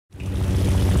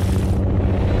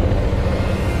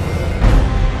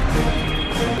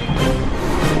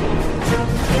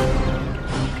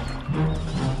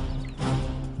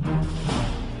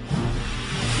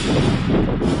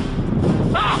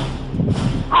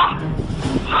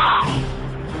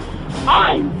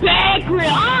I'm Ben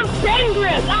Grylls. I'm Ben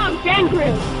Grylls. I'm Ben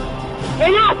Grylls.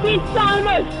 And I've been some of the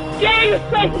most dangerous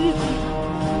places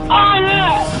on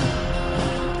earth.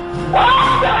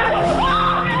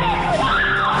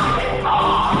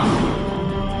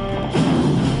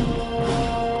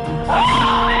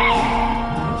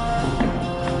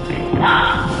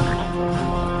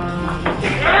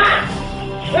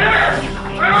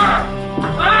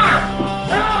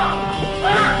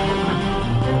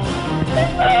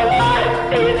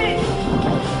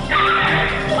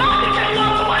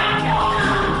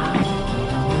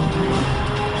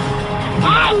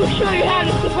 I will show you how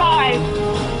to survive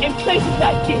in places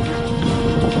like this.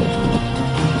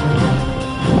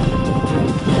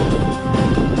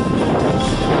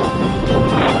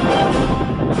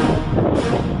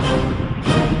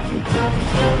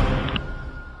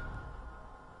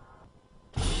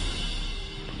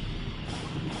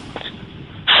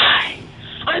 Hi,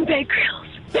 I'm Ben Grylls.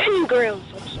 Ben Grylls,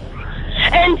 I'm sorry.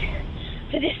 And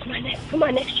for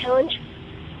my next challenge,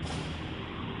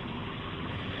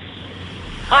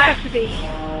 I have to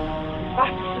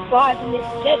survive in this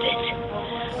desert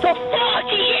for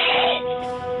 40 years!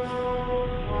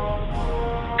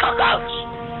 Cockroach!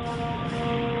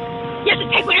 You have to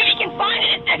take whatever you can find in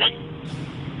this desert!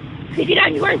 If you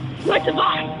don't, you won't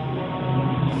survive!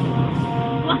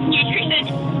 Lots of nutrition!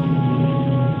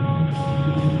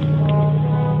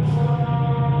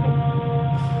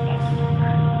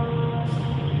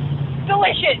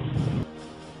 Delicious!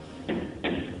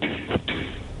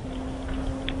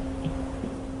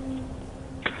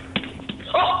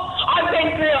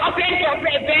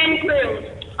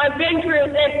 I'm Ben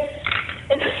Grills,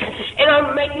 and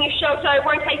I'm making a shelter. It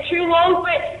won't take too long,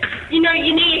 but you know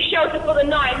you need a shelter for the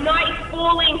night. Night is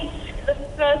falling the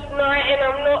first night, and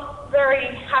I'm not very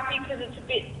happy because it's a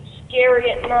bit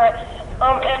scary at night.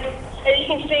 And as you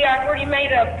can see, I've already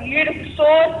made a beautiful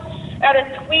sword out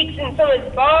of twigs and some of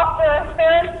this bark that I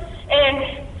found.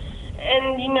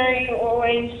 And you know you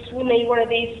always will need one of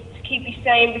these to keep you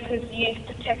sane because you use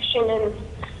protection and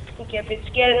you get a bit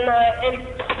scared at night. And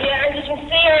yeah, as you can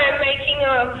see, I'm making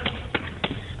a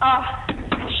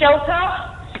shelter.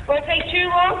 It won't take too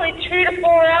long, like 2 to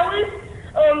 4 hours.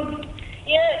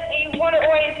 Yeah, you want to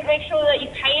always make sure that you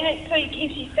paint it so it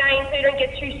keeps you sane, so you don't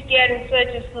get too scared, and so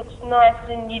it just looks nice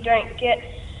and you don't get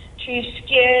too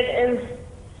scared. And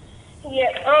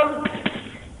yeah, hope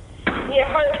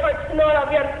tonight I'll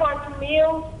be able to find some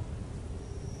meals.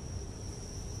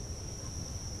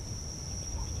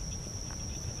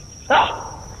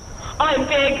 I'm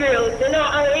Ben Grills, and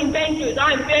I'm Ben Grills.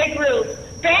 I'm Ben Grills.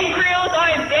 Ben Grills,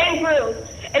 I am Ben Grills,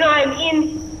 and I'm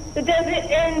in the desert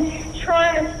and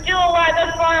trying to still alight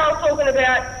that fire I was talking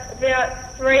about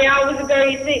 3 hours ago.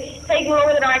 You see, it's taking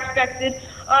longer than I expected.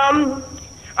 I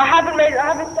haven't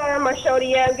started on my shoulder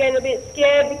yet. I'm getting a bit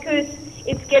scared because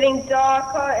it's getting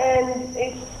darker and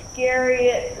it's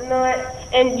scary at night.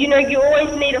 And you know, you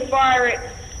always need a fire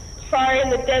in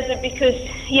the desert because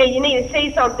yeah, you need to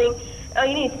see something.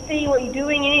 You need to see what you're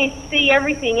doing. You need to see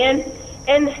everything. And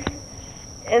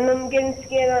I'm getting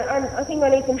scared. I think I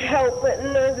need some help, but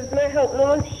no, there's no help. No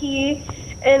one's here.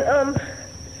 And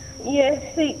yeah,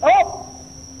 see. Oh,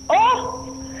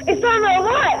 it's starting to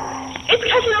light. It's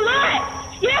catching a light.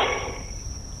 Yes.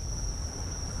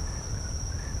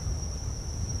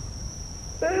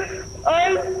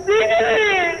 I'm seeing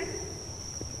it.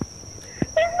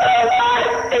 It's so light.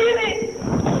 I'm seeing it.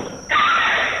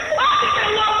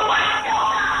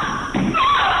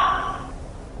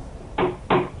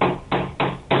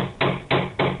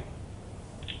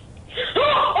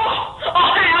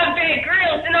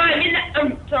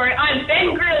 I'm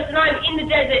Ben Grills and I'm in the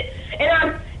desert and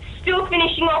I'm still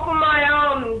finishing off on my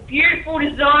beautiful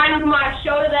design of my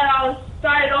shoulder that I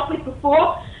started off with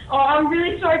before. I'm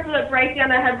really sorry for the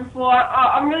breakdown I had before.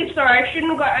 I'm really sorry. I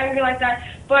shouldn't have got angry like that.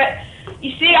 But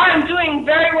you see, I'm doing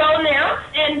very well now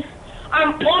and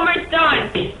I'm almost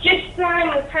done. Just throwing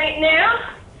the paint now.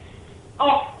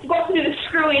 Oh, forgot to do the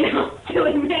screwing.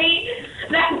 Silly me.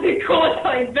 That would cause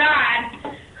something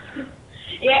bad.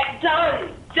 Yeah,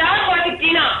 done. Done like a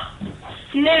dinner.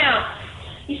 Now,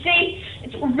 you see,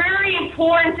 it's very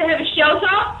important to have a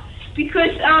shelter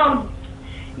because,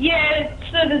 yeah,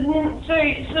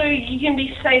 so you can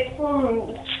be safe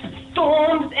from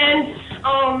storms and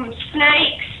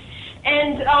snakes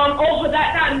and also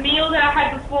that meal that I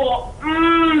had before.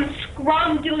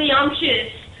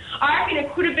 Scrumdiddlyumptious. I reckon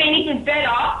it could have been even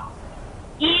better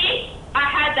if I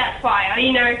had that fire,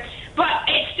 you know. But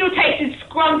it still tasted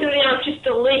scrumdiddlyumptious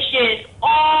delicious.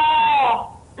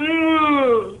 Oh,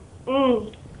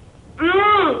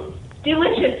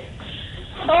 delicious.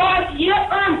 Oh,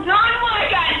 yep, I'm done, my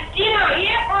guys. Dinner,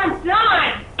 yep, I'm done.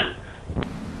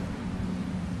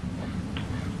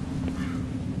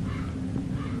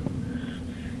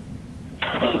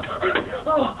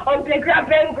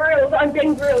 Ben Grylls. I'm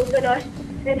Ben Grylls, and I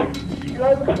made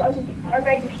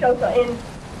the shelter in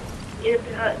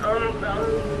about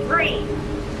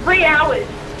 3 hours.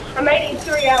 I made it in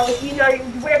 3 hours. You know,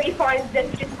 wherever you find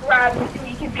that, just grab and see what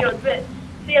you can build. But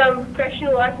see, I'm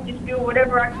professional. I can just build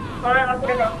whatever I can find. Like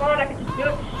whatever I find, I can just do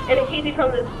it, and it keeps me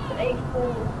from the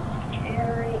painful,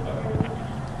 scary,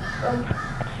 and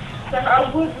so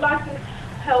I would like to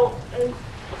help. And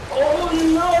oh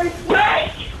no,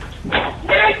 Nick!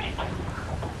 Nick!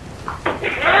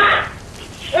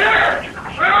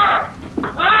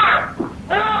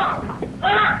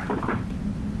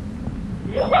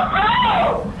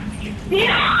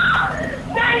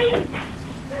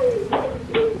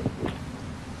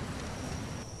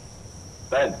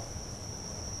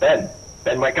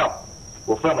 Ben, wake up.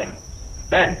 We're filming.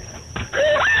 Ben!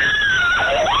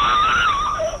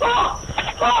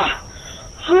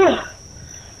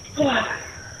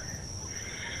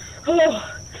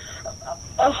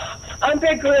 I'm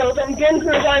Ben Grylls. I'm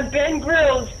Ben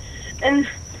Grylls. And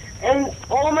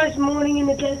almost morning in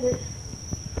the desert.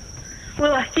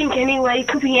 Well, I think anyway. It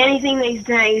could be anything these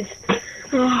days.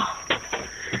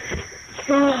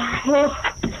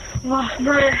 Last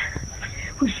night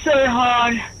was so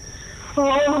hard.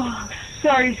 Oh,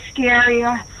 so scary.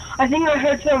 I think I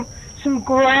heard some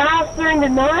growls during the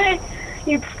night.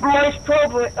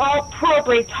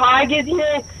 Probably tigers. You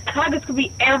know, tigers could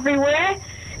be everywhere.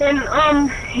 And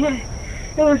yeah,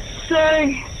 it was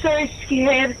so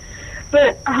scared.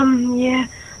 But yeah,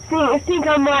 I think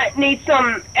I might need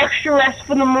some extra rest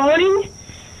for the morning.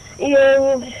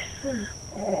 Yeah.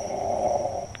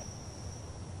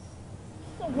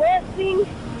 The worst thing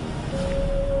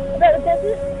about the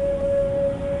desert,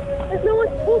 there's no one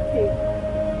to talk to.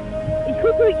 You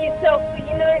could do it yourself, but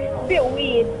you know, it's a bit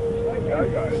weird.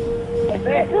 Okay.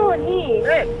 There's no one here.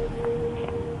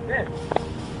 Ben!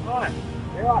 Hi.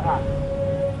 Where are you?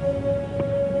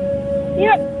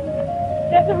 Yep,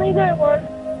 definitely no one.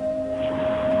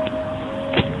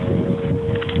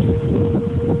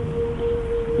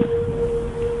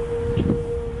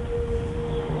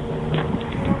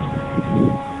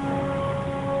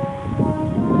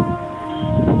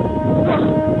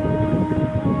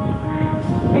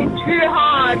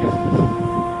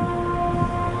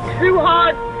 Too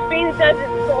hard to be in the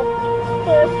desert for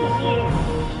 40 years.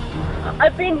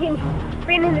 I've been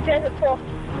in the desert for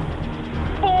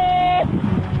 4...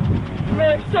 No,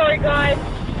 sorry guys.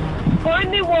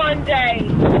 Only one day.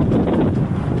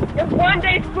 If one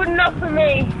day's good enough for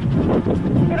me.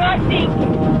 But I think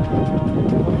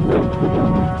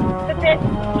that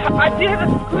I do have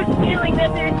a good feeling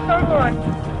that there is someone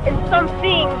and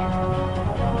something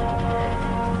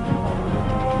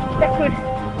that could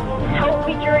help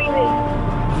me during this.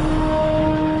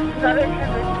 Because I don't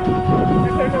have it.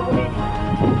 I don't know what it is.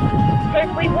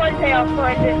 Hopefully one day I'll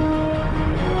find it.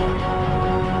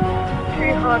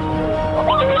 Too hard to do.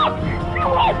 Oh look!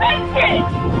 I made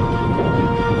it!